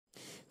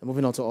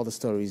Moving on to other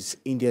stories,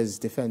 India's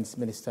defense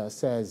minister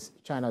says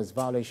China's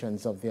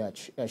violations of their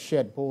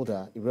shared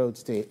border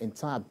erodes the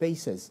entire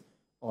basis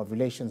of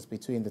relations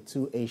between the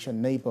two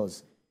Asian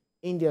neighbours.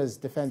 India's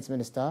defense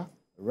minister,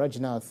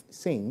 Rajnath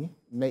Singh,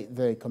 made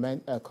the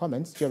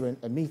comments during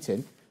a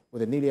meeting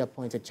with the newly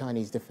appointed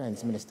Chinese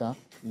defense minister,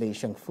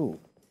 Shangfu,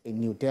 in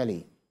New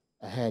Delhi,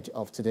 ahead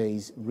of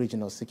today's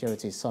regional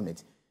security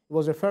summit. He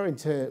was referring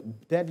to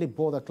deadly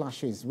border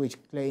clashes which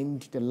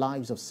claimed the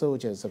lives of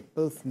soldiers of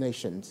both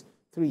nations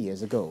 3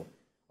 years ago.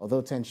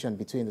 Although tension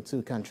between the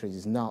two countries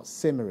is now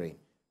simmering,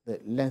 the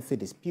lengthy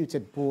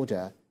disputed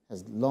border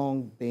has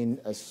long been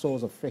a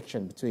source of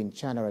friction between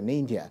China and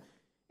India.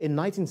 In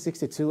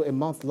 1962, a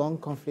month-long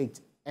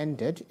conflict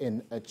ended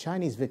in a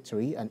Chinese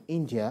victory and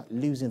India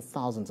losing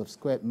thousands of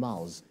square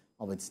miles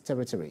of its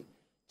territory.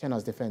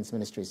 China's defense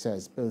ministry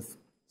says both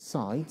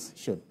sides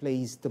should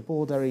place the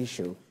border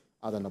issue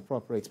at an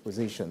appropriate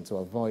position to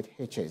avoid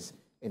hitches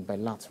in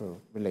bilateral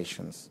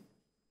relations.